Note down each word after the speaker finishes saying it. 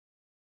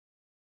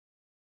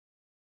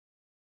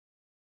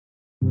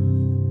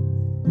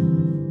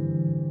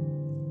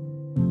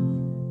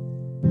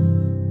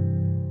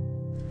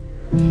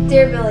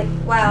Dear Billy,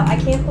 wow, I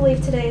can't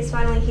believe today is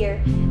finally here.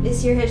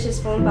 This year has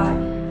just flown by.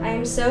 I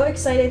am so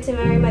excited to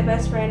marry my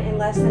best friend in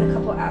less than a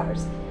couple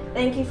hours.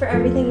 Thank you for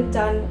everything you've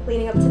done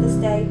leading up to this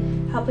day,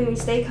 helping me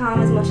stay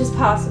calm as much as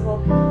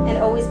possible, and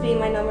always being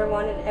my number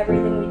one in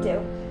everything we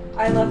do.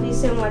 I love you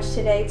so much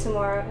today,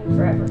 tomorrow, and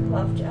forever.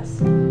 Love, Jess.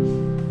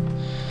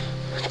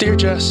 Dear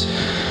Jess,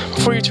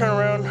 before you turn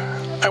around,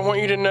 I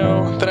want you to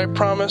know that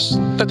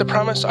the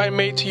promise I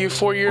made to you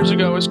 4 years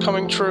ago is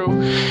coming true,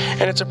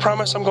 and it's a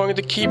promise I'm going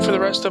to keep for the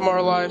rest of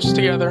our lives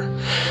together.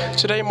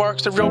 Today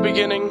marks the real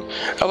beginning.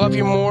 I love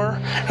you more.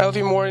 I love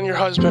you more than your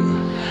husband.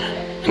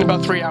 In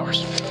about 3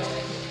 hours.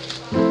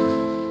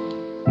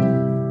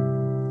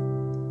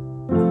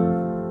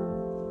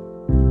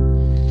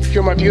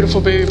 You're my beautiful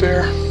baby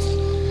bear,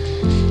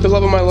 the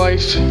love of my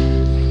life.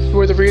 You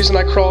are the reason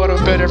I crawl out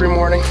of bed every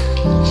morning.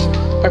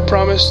 My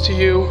promise to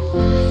you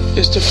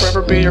is to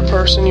forever be your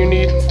person you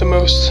need the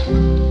most.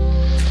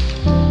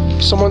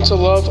 Someone to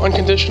love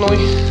unconditionally,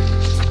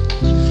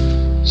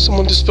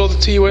 someone to spill the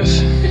tea with,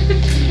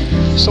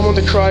 someone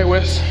to cry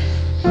with,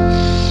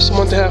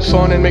 someone to have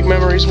fun and make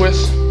memories with,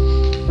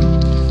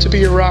 to be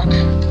your rock.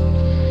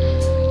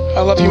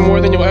 I love you more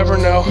than you'll ever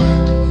know.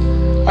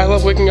 I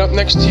love waking up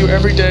next to you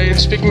every day and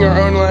speaking our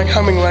own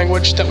humming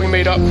language that we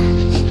made up.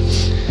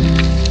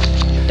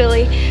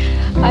 Billy,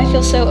 I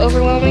feel so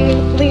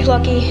overwhelmingly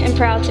lucky and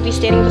proud to be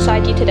standing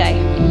beside you today.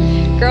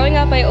 Growing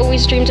up, I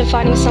always dreamed of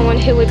finding someone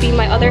who would be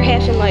my other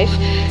half in life,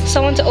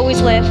 someone to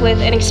always laugh with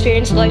and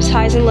experience life's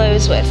highs and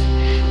lows with.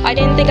 I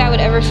didn't think I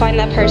would ever find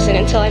that person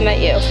until I met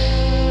you.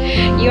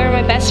 You are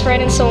my best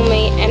friend and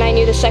soulmate, and I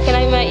knew the second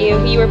I met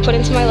you, you were put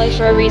into my life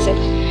for a reason.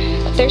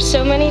 There's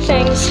so many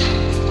things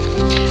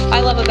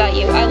I love about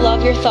you. I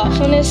love your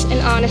thoughtfulness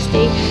and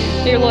honesty,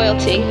 your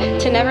loyalty,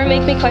 to never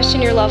make me question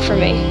your love for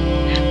me.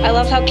 I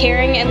love how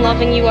caring and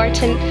loving you are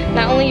to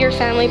not only your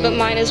family, but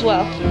mine as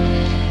well.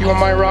 You are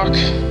my rock.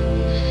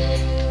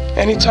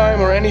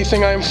 Anytime or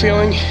anything I am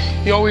feeling,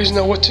 you always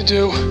know what to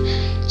do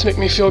to make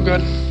me feel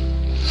good.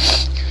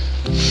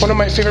 One of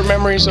my favorite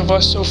memories of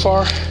us so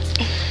far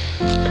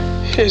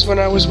is when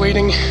I was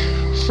waiting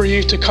for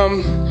you to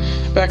come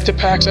back to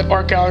PAX at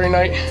Art Gallery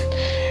night.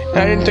 And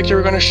I didn't think you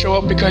were going to show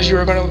up because you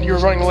were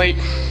running late.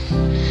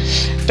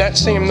 That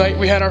same night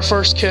we had our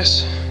first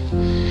kiss,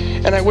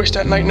 and I wish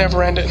that night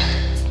never ended.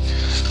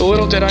 But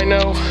little did I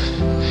know,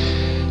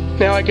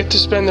 now I get to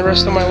spend the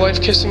rest of my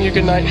life kissing you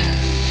goodnight.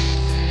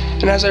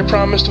 And as I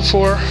promised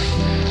before,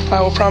 I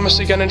will promise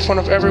again in front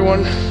of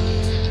everyone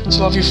to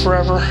love you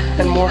forever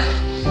and more.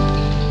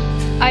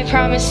 I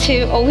promise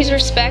to always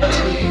respect,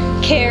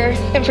 care,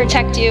 and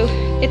protect you.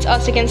 It's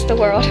us against the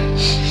world.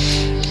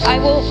 I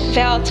will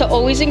vow to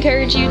always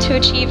encourage you to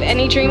achieve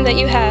any dream that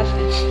you have.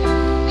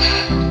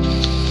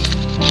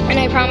 And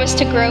I promise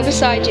to grow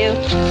beside you.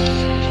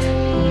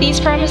 These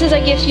promises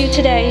I give you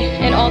today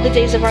and all the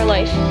days of our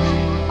life.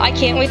 I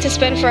can't wait to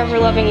spend forever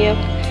loving you.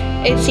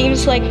 It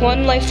seems like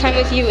one lifetime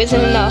with you isn't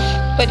enough,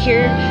 but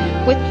here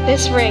with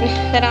this ring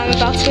that I'm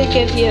about to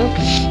give you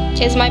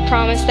is my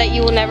promise that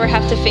you will never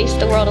have to face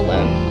the world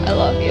alone. I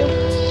love you. I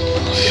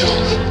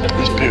love you.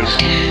 It's beautiful.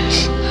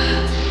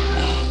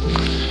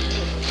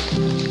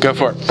 Go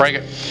for it. Break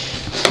it.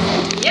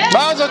 Yes.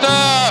 Mazel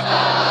tov!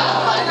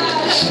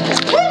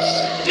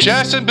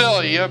 Jess and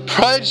Billy, you have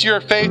pledged your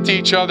faith to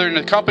each other in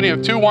the company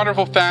of two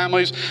wonderful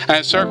families and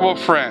a circle of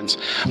friends.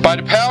 By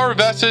the power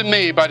vested in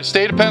me by the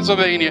state of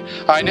Pennsylvania,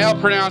 I now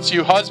pronounce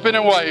you husband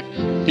and wife.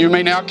 You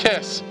may now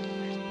kiss.